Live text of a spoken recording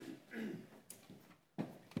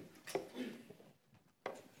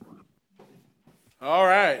All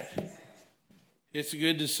right. It's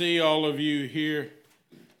good to see all of you here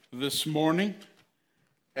this morning.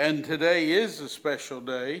 And today is a special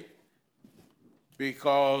day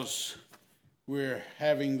because we're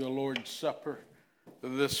having the Lord's Supper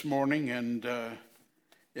this morning. And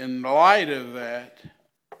in light of that,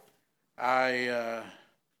 I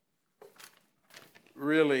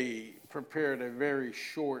really prepared a very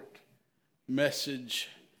short message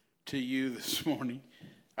to you this morning.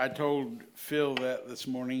 I told Phil that this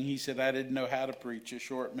morning. He said I didn't know how to preach a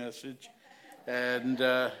short message. And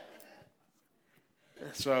but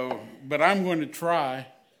I'm going to try.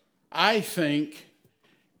 I think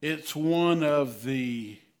it's one of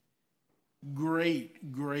the great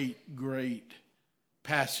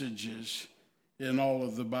passages in all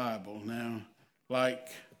of the Bible. Now, like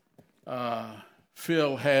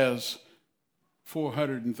Phil has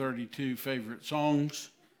 432 favorite songs,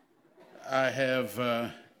 I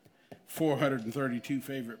have 432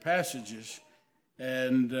 favorite passages,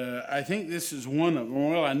 and I think this is one of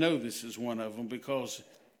them. Well, I know this is one of them because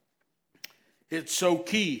it's so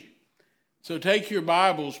key. So take your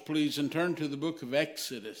Bibles, please, and turn to the book of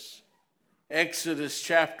Exodus. Exodus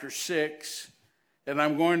chapter 6, and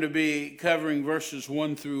I'm going to be covering verses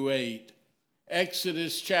 1 through 8.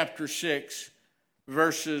 Exodus chapter 6,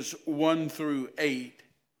 verses 1 through 8.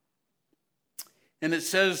 And it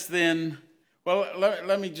says then, well,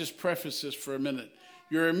 let me just preface this for a minute.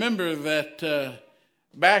 You remember that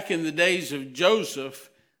back in the days of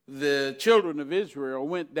Joseph, the children of Israel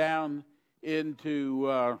went down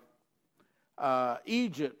into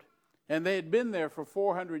Egypt, and they had been there for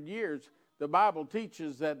 400 years. The Bible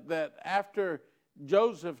teaches that after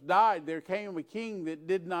Joseph died, there came a king that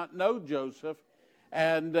did not know Joseph,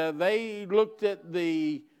 and they looked at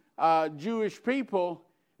the Jewish people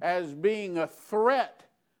as being a threat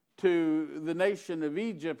to the nation of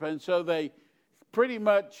Egypt, and so they pretty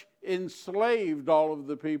much enslaved all of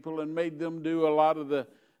the people and made them do a lot of the,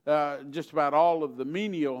 just about all of the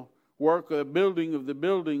menial work, the building of the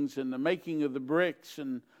buildings and the making of the bricks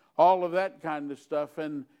and all of that kind of stuff,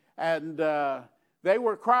 and they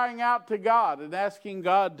were crying out to God and asking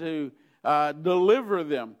God to deliver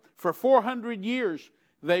them. For 400 years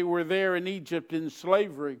they were there in Egypt in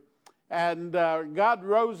slavery, and God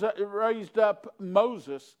raised up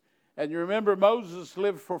Moses. And you remember Moses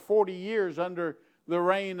lived for 40 years under the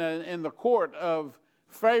reign in the court of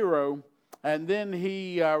Pharaoh. And then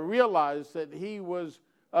he realized that he was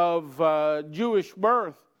of Jewish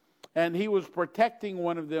birth. And he was protecting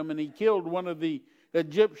one of them. And he killed one of the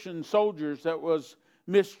Egyptian soldiers that was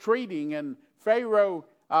mistreating. And Pharaoh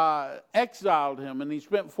exiled him. And he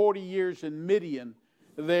spent 40 years in Midian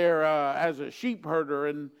there as a sheep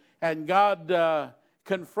herder. And God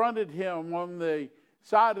confronted him on the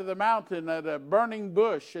side of the mountain at a burning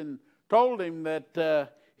bush and told him that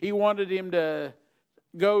he wanted him to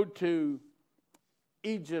go to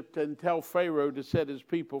Egypt and tell Pharaoh to set his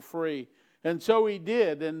people free. And so he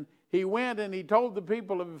did, and he went and he told the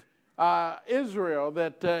people of Israel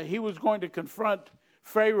that he was going to confront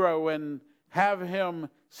Pharaoh and have him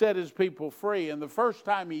set his people free. And the first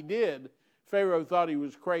time he did, Pharaoh thought he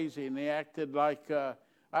was crazy, and he acted like,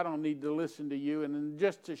 I don't need to listen to you. And then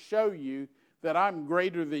just to show you that I'm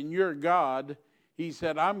greater than your God, he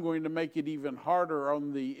said, I'm going to make it even harder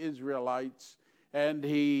on the Israelites. And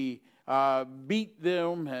he beat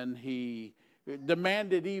them, and he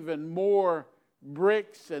demanded even more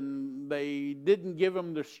bricks, and they didn't give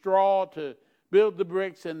him the straw to build the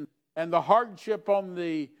bricks. And the hardship on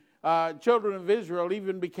the children of Israel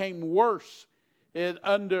even became worse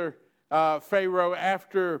under Pharaoh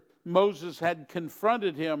after Moses had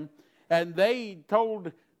confronted him. And they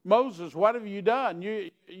told Moses, what have you done?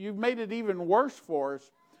 You've made it even worse for us.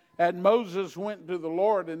 And Moses went to the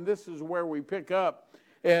Lord, and this is where we pick up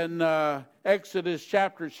in Exodus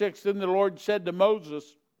chapter 6. Then the Lord said to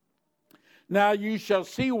Moses, now you shall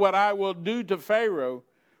see what I will do to Pharaoh,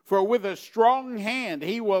 for with a strong hand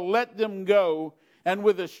he will let them go, and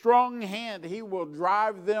with a strong hand he will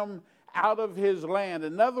drive them out of his land.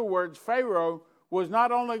 In other words, Pharaoh was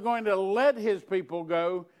not only going to let his people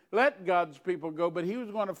go, let God's people go, but he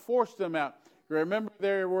was going to force them out. Remember,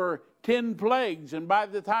 there were 10 plagues, and by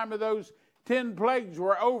the time of those 10 plagues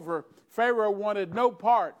were over, Pharaoh wanted no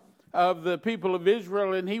part of the people of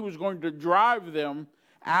Israel, and he was going to drive them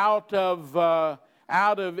out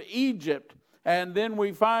of Egypt. And then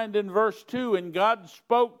we find in verse 2, and God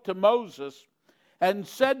spoke to Moses and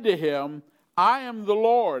said to him, I am the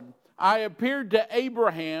Lord. I appeared to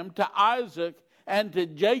Abraham, to Isaac, and to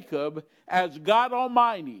Jacob as God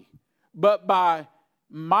Almighty, but by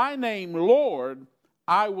my name, Lord,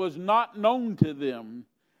 I was not known to them.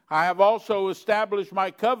 I have also established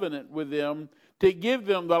my covenant with them to give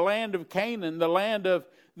them the land of Canaan, the land of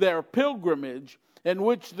their pilgrimage, in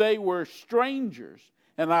which they were strangers.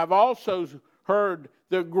 And I've also heard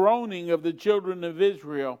the groaning of the children of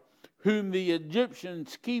Israel, whom the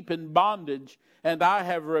Egyptians keep in bondage, and I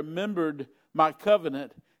have remembered my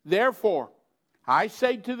covenant. Therefore, I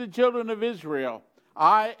say to the children of Israel,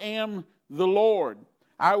 I am the Lord.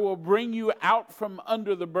 I will bring you out from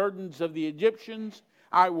under the burdens of the Egyptians.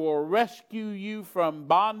 I will rescue you from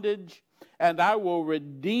bondage, and I will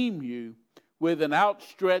redeem you with an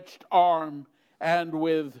outstretched arm and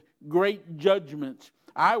with great judgments.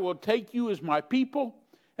 I will take you as my people,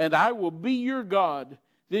 and I will be your God.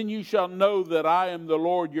 Then you shall know that I am the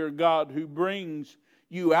Lord your God, who brings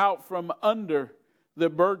you out from under the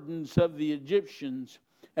burdens of the Egyptians.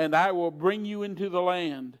 And I will bring you into the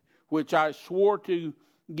land which I swore to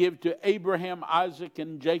give to Abraham, Isaac,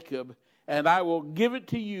 and Jacob, and I will give it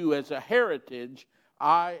to you as a heritage.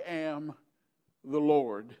 I am the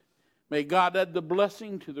Lord. May God add the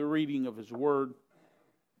blessing to the reading of his word.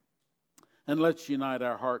 And let's unite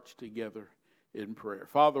our hearts together in prayer.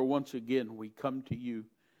 Father, once again, we come to you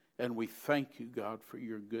and we thank you, God, for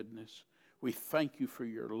your goodness. We thank you for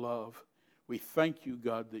your love. We thank you,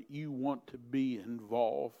 God, that you want to be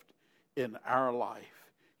involved in our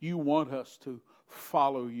life. You want us to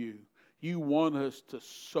follow you. You want us to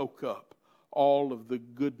soak up all of the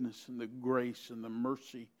goodness and the grace and the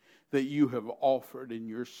mercy that you have offered in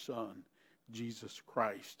your Son, Jesus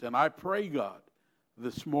Christ. And I pray, God,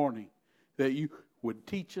 this morning that you would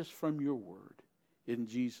teach us from your word. In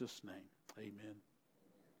Jesus' name, amen.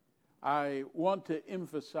 I want to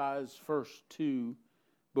emphasize verse 2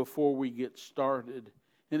 before we get started.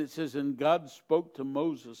 And it says, and God spoke to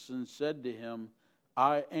Moses and said to him,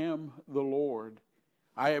 I am the Lord.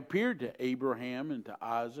 I appeared to Abraham and to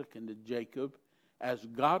Isaac and to Jacob as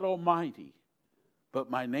God Almighty, but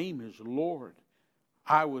my name is Lord.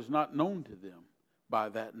 I was not known to them by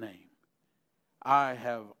that name. I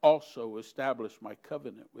have also established my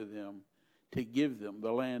covenant with them to give them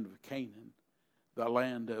the land of Canaan, the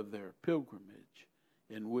land of their pilgrimage,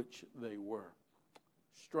 in which they were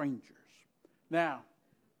strangers. Now,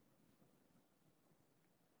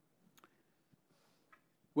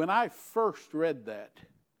 when I first read that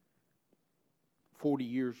 40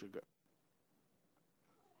 years ago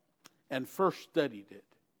and first studied it,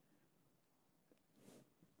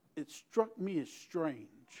 it struck me as strange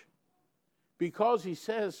because he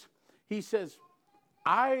says,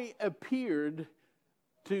 I appeared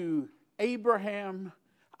to Abraham,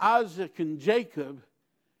 Isaac, and Jacob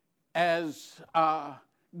as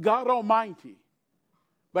God Almighty,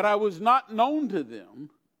 but I was not known to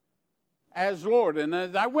them as Lord. And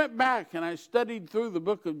as I went back and I studied through the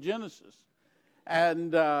book of Genesis,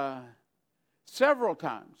 and several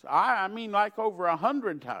times, I mean like over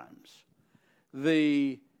 100 times,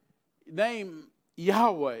 the name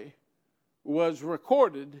Yahweh was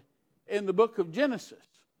recorded in the book of Genesis.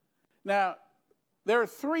 Now, there are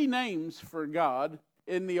three names for God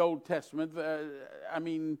in the Old Testament.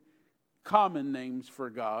 Common names for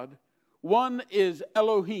God. One is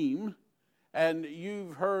Elohim, and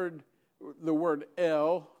you've heard the word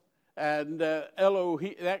El, and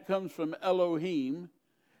Elohim, that comes from Elohim.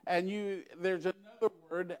 And there's another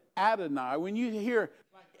word, Adonai. When you hear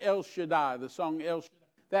like El Shaddai, the song El Shaddai,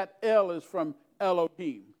 that El is from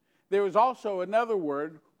Elohim. There was also another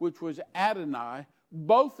word, which was Adonai.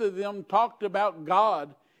 Both of them talked about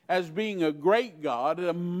God as being a great God,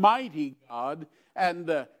 a mighty God, and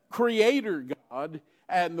the creator God,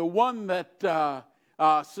 and the one that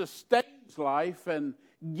sustains life and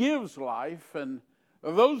gives life, and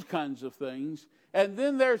those kinds of things. And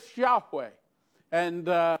then there's Yahweh. And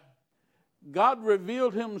God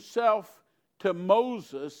revealed himself to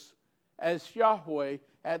Moses as Yahweh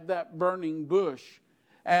at that burning bush.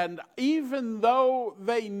 And even though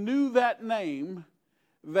they knew that name,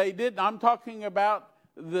 they didn't. I'm talking about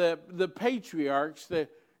the patriarchs,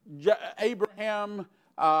 Abraham,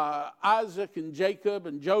 Isaac, and Jacob,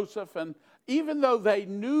 and Joseph. And even though they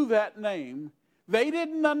knew that name, they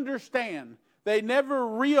didn't understand. They never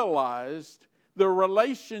realized the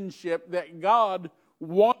relationship that God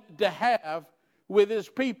wanted to have with his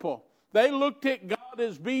people. They looked at God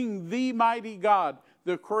as being the mighty God,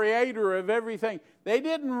 the creator of everything. They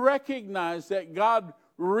didn't recognize that God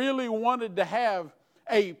really wanted to have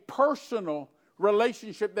a personal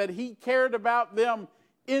relationship, that he cared about them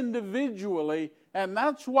individually. And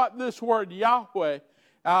that's what this word Yahweh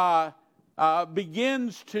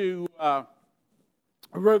begins to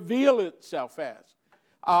reveal itself as.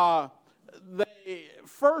 The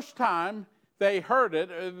first time they heard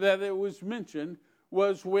it, that it was mentioned,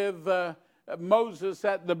 was with Moses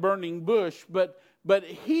at the burning bush. But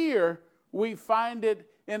here we find it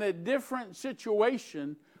in a different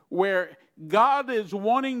situation where God is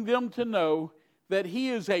wanting them to know that He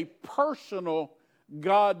is a personal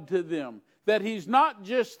God to them. That He's not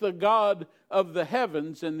just the God of the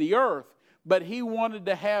heavens and the earth, but He wanted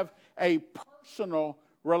to have a personal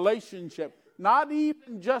relationship. Not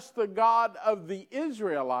even just the God of the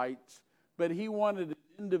Israelites, but He wanted an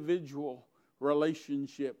individual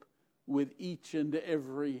relationship with each and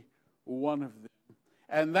every one of them.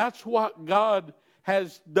 And that's what God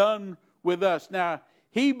has done with us. Now,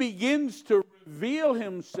 He begins to reveal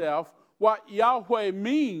Himself, what Yahweh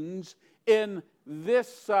means in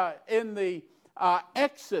this, in the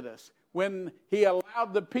Exodus, when He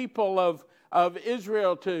allowed the people of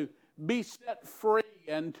Israel to be set free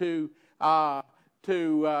and to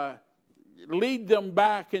lead them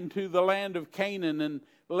back into the land of Canaan and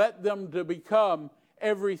let them to become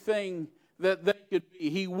everything that they could be.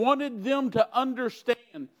 He wanted them to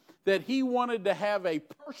understand that He wanted to have a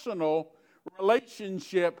personal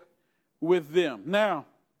relationship with them. Now,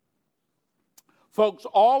 folks,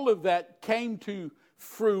 all of that came to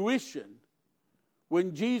fruition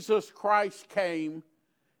when Jesus Christ came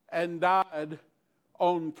and died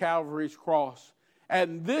on Calvary's cross.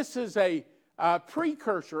 And this is a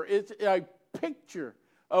precursor. It's a picture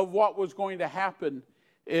of what was going to happen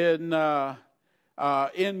in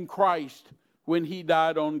Christ when He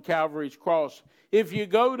died on Calvary's cross. If you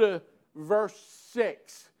go to verse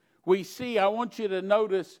 6, we see, I want you to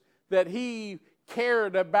notice that He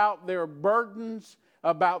cared about their burdens,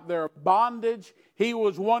 about their bondage. He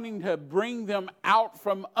was wanting to bring them out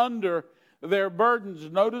from under their burdens.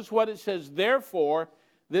 Notice what it says, therefore,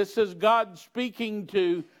 this is God speaking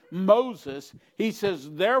to Moses. He says,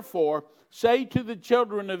 therefore, say to the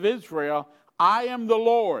children of Israel, I am the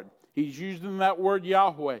Lord. He's using that word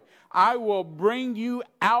Yahweh. I will bring you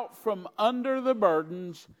out from under the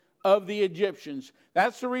burdens of the Egyptians.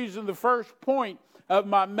 That's the reason the first point of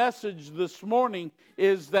my message this morning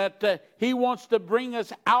is that He wants to bring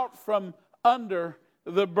us out from under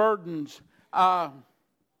the burdens.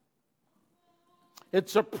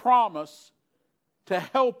 It's a promise to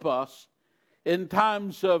help us in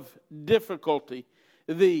times of difficulty.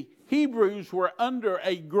 The Hebrews were under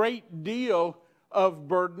a great deal of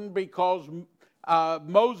burden because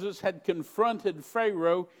Moses had confronted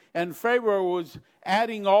Pharaoh, and Pharaoh was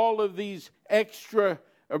adding all of these extra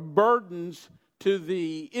burdens to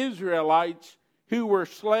the Israelites who were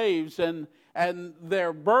slaves, and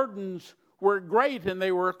their burdens were great, and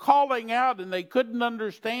they were calling out, and they couldn't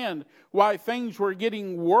understand why things were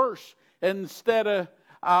getting worse instead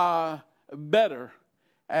of better.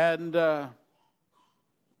 And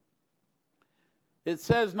it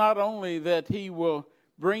says not only that He will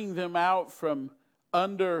bring them out from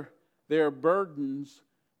under their burdens,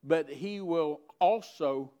 but He will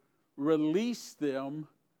also release them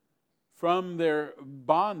from their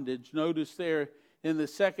bondage. Notice there in the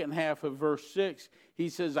second half of verse 6, He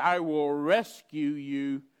says, I will rescue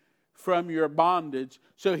you from your bondage.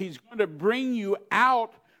 So He's going to bring you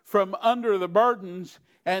out from under the burdens,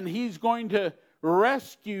 and He's going to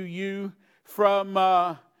rescue you from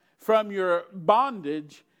your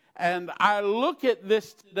bondage. And I look at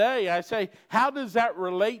this today, I say, how does that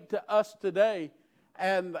relate to us today?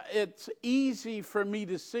 And it's easy for me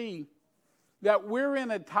to see that we're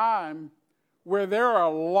in a time where there are a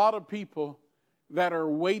lot of people that are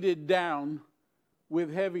weighted down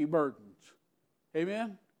with heavy burdens.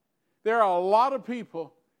 Amen? There are a lot of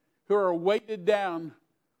people who are weighted down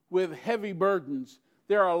with heavy burdens.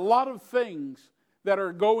 There are a lot of things that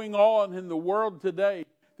are going on in the world today.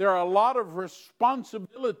 There are a lot of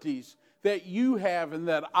responsibilities that you have and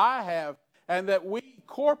that I have and that we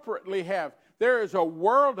corporately have. There is a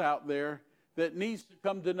world out there that needs to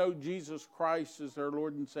come to know Jesus Christ as their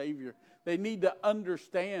Lord and Savior. They need to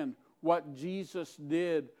understand what Jesus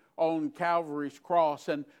did on Calvary's cross.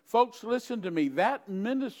 And folks, listen to me. That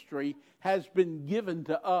ministry has been given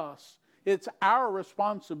to us. It's our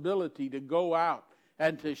responsibility to go out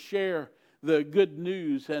and to share the good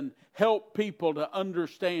news and help people to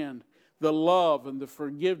understand the love and the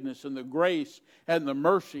forgiveness and the grace and the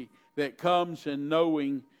mercy that comes in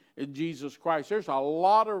knowing Jesus Christ. There's a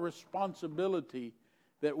lot of responsibility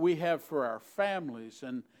that we have for our families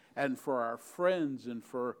and for our friends and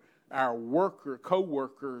for our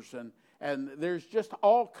co-workers, and there's just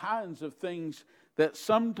all kinds of things that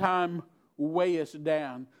sometimes weigh us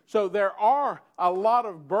down. So there are a lot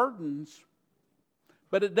of burdens,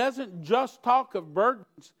 but it doesn't just talk of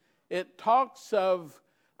burdens. It talks of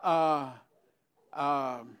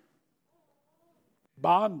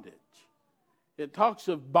bondage. It talks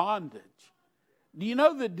of bondage. Do you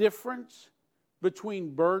know the difference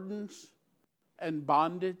between burdens and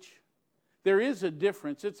bondage? There is a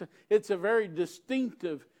difference. It's a very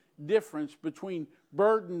distinctive difference between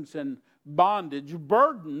burdens and bondage.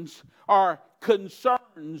 Burdens are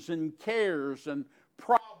concerns and cares and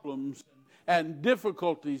problems and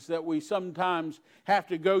difficulties that we sometimes have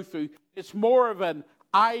to go through. It's more of an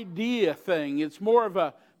idea thing. It's more of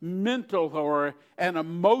a mental or an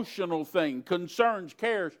emotional thing. Concerns,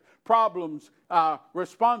 cares, problems,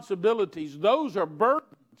 responsibilities, those are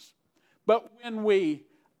burdens. But when we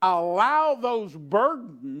allow those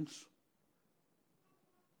burdens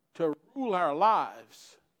to rule our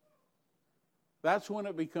lives, that's when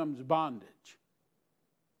it becomes bondage.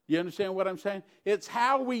 You understand what I'm saying? It's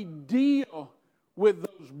how we deal with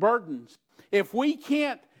those burdens. If we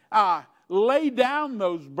can't lay down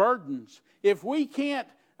those burdens, if we can't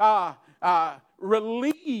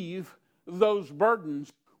relieve those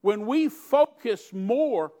burdens, when we focus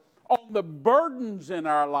more on the burdens in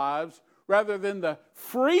our lives rather than the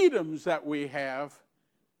freedoms that we have,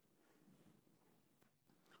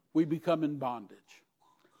 we become in bondage.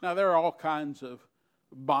 Now, there are all kinds of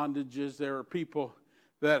bondages. There are people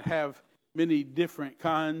that have many different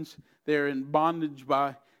kinds. They're in bondage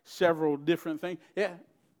by several different things. Yeah,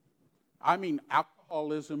 I mean,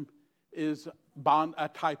 alcoholism is a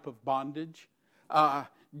type of bondage.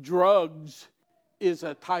 Drugs is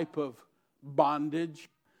a type of bondage.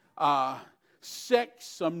 Sex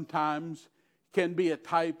sometimes can be a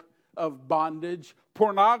type of bondage.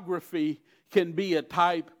 Pornography can be a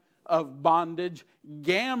type of bondage.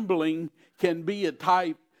 Gambling can be a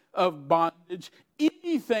type of bondage.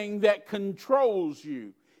 Anything that controls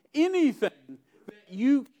you, anything that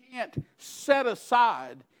you can't set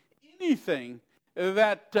aside, anything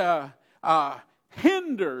that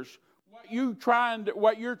hinders what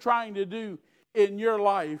you're trying to do in your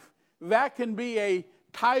life, that can be a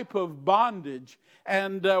type of bondage.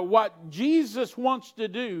 And what Jesus wants to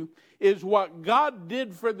do is what God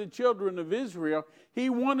did for the children of Israel.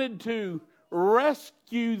 He wanted to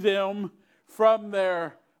rescue them from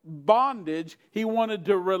their bondage. He wanted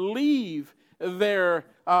to relieve their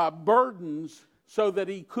burdens so that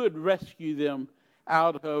He could rescue them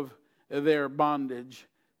out of their bondage.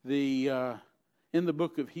 In the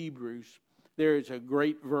book of Hebrews, there is a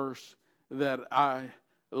great verse that I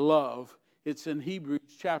love. It's in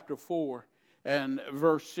Hebrews chapter 4 and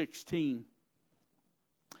verse 16.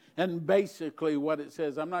 And basically what it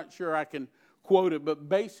says, I'm not sure I can quote it, but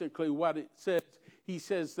basically what it says, he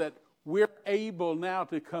says that we're able now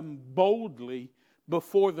to come boldly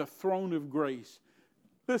before the throne of grace.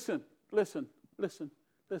 Listen.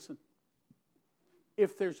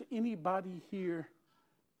 If there's anybody here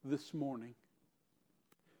this morning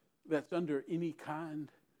that's under any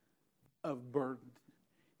kind of burden,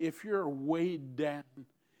 if you're weighed down,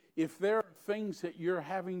 if there are things that you're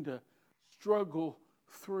having to struggle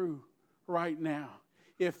through right now,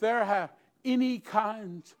 if there are any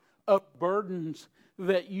kinds of burdens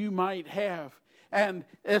that you might have, and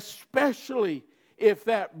especially if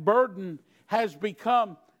that burden has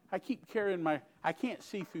become, I can't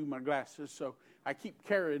see through my glasses, so I keep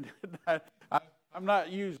carrying I'm not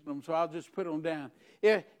using them, so I'll just put them down.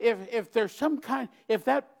 If there's if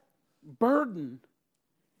that burden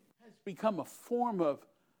has become a form of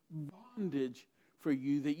bondage for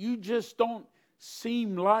you that you just don't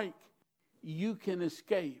seem like you can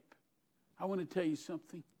escape, I want to tell you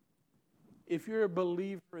something. If you're a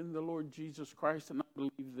believer in the Lord Jesus Christ, and I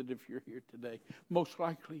believe that if you're here today, most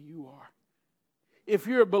likely you are. If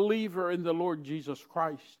you're a believer in the Lord Jesus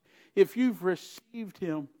Christ, if you've received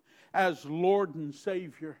Him as Lord and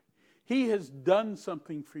Savior, He has done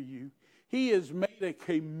something for you. He has made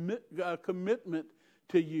a commitment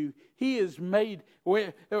to you. He has made,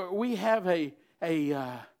 we have a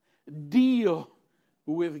deal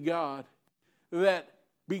with God that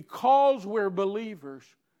because we're believers,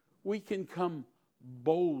 we can come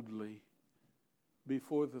boldly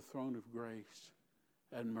before the throne of grace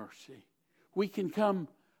and mercy. We can come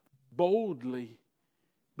boldly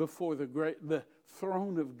before the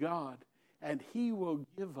throne of God, and He will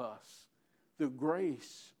give us the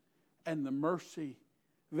grace and the mercy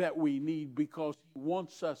that we need, because He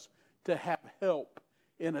wants us to have help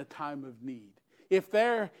in a time of need. If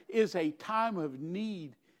there is a time of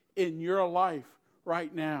need in your life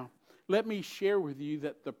right now, let me share with you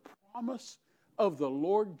that the promise of the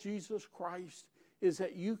Lord Jesus Christ is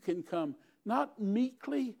that you can come not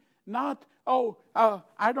meekly, not,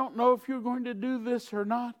 I don't know if you're going to do this or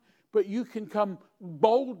not, but you can come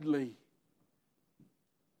boldly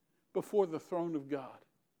before the throne of God,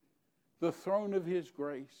 the throne of His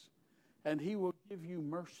grace and He will give you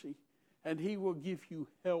mercy, and He will give you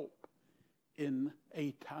help in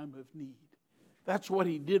a time of need. That's what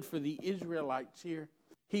He did for the Israelites here.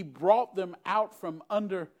 He brought them out from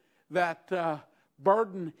under that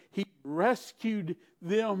burden. He rescued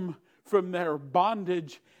them from their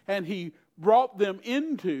bondage, and He brought them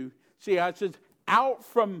into, see, I said, out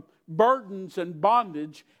from burdens and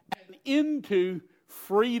bondage and into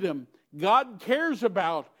freedom. God cares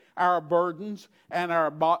about our burdens and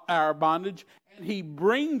our bondage, and He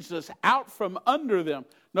brings us out from under them.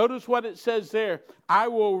 Notice what it says there. I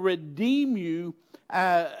will redeem you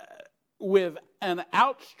with an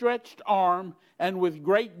outstretched arm and with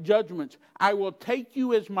great judgments. I will take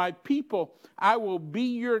you as my people. I will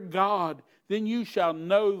be your God. Then you shall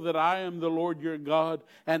know that I am the Lord your God,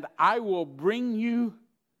 and I will bring you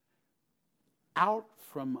out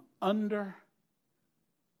from under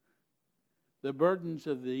the burdens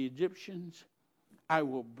of the Egyptians. I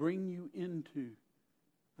will bring you into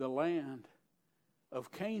the land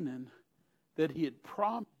of Canaan that He had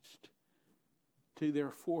promised to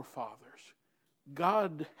their forefathers.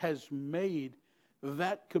 God has made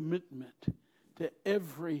that commitment to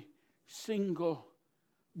every single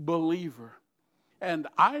believer. And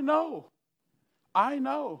I know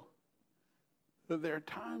that there are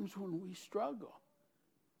times when we struggle.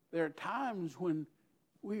 There are times when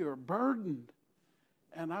we are burdened.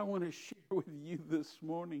 And I want to share with you this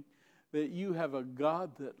morning that you have a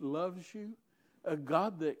God that loves you, a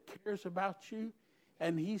God that cares about you,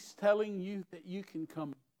 and He's telling you that you can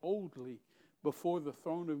come boldly before the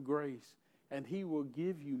throne of grace, and He will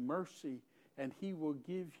give you mercy, and He will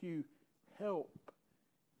give you help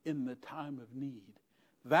in the time of need.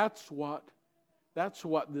 That's what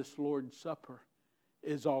this Lord's Supper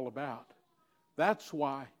is all about. That's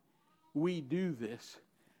why we do this,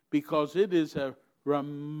 because it is a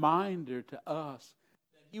reminder to us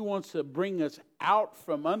that He wants to bring us out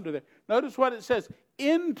from under there. Notice what it says,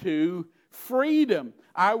 into freedom.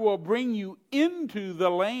 I will bring you into the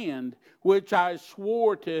land which I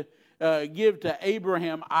swore to give to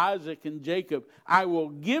Abraham, Isaac, and Jacob. I will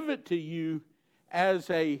give it to you as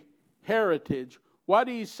a heritage. What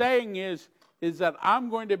He's saying is that I'm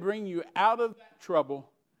going to bring you out of that trouble,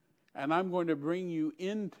 and I'm going to bring you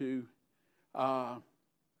into a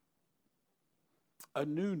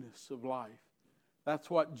newness of life. That's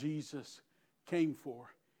what Jesus came for.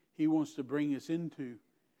 He wants to bring us into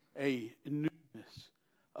a newness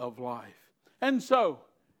of life. And so,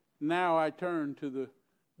 now I turn to the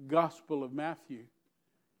Gospel of Matthew,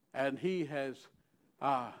 and he has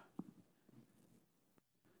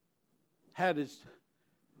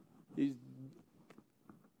he's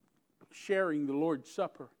sharing the Lord's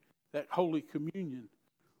Supper, that Holy Communion,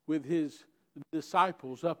 with His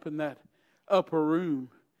disciples up in that upper room.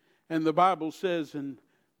 And the Bible says in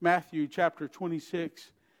Matthew chapter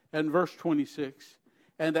 26 and verse 26,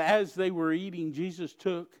 and as they were eating, Jesus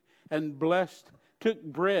took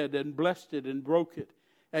bread and blessed it and broke it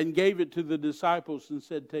and gave it to the disciples and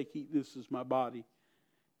said, "Take, eat, this is my body."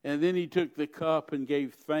 And then He took the cup and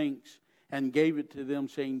gave thanks and gave it to them,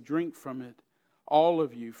 saying, "Drink from it, all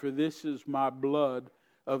of you, for this is my blood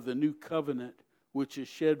of the new covenant, which is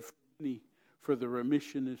shed for many for the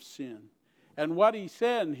remission of sin." And what He's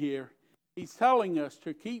saying here, He's telling us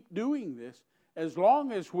to keep doing this as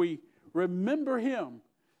long as we remember Him,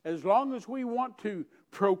 as long as we want to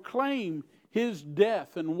proclaim His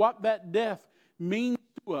death and what that death means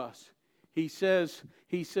to us. He says,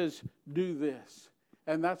 do this.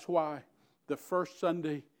 And that's why the first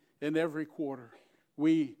Sunday in every quarter,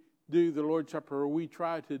 we do the Lord's Supper, or we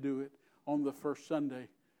try to do it on the first Sunday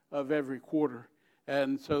of every quarter.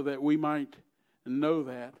 And so that we might know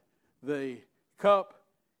that the cup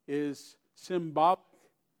is symbolic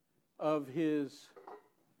of His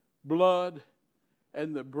blood,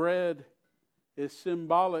 and the bread is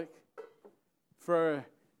symbolic for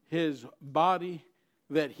His body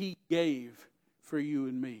that He gave for you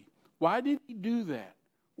and me. Why did He do that?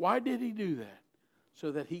 Why did He do that?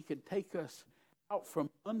 So that He could take us out from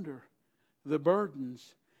under the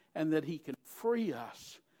burdens, and that He can free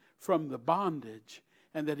us from the bondage,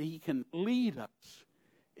 and that He can lead us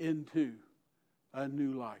into a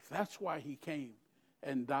new life. That's why He came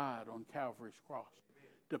and died on Calvary's cross,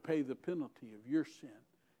 to pay the penalty of your sin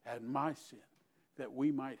and my sin, that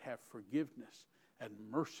we might have forgiveness and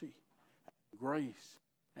mercy and grace,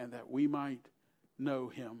 and that we might know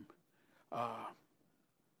Him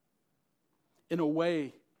in a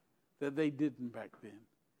way that they didn't back then,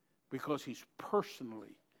 because He's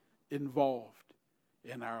personally involved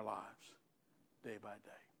in our lives day by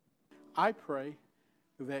day. I pray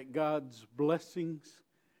that God's blessings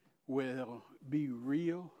will be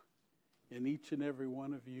real in each and every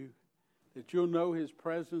one of you, that you'll know His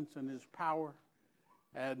presence and His power,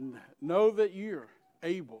 and know that you're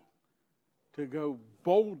able to go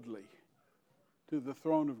boldly to the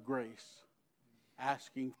throne of grace,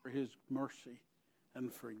 asking for His mercy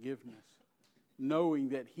and forgiveness, knowing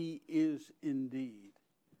that He is indeed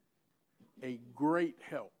a great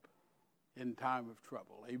help in time of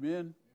trouble. Amen.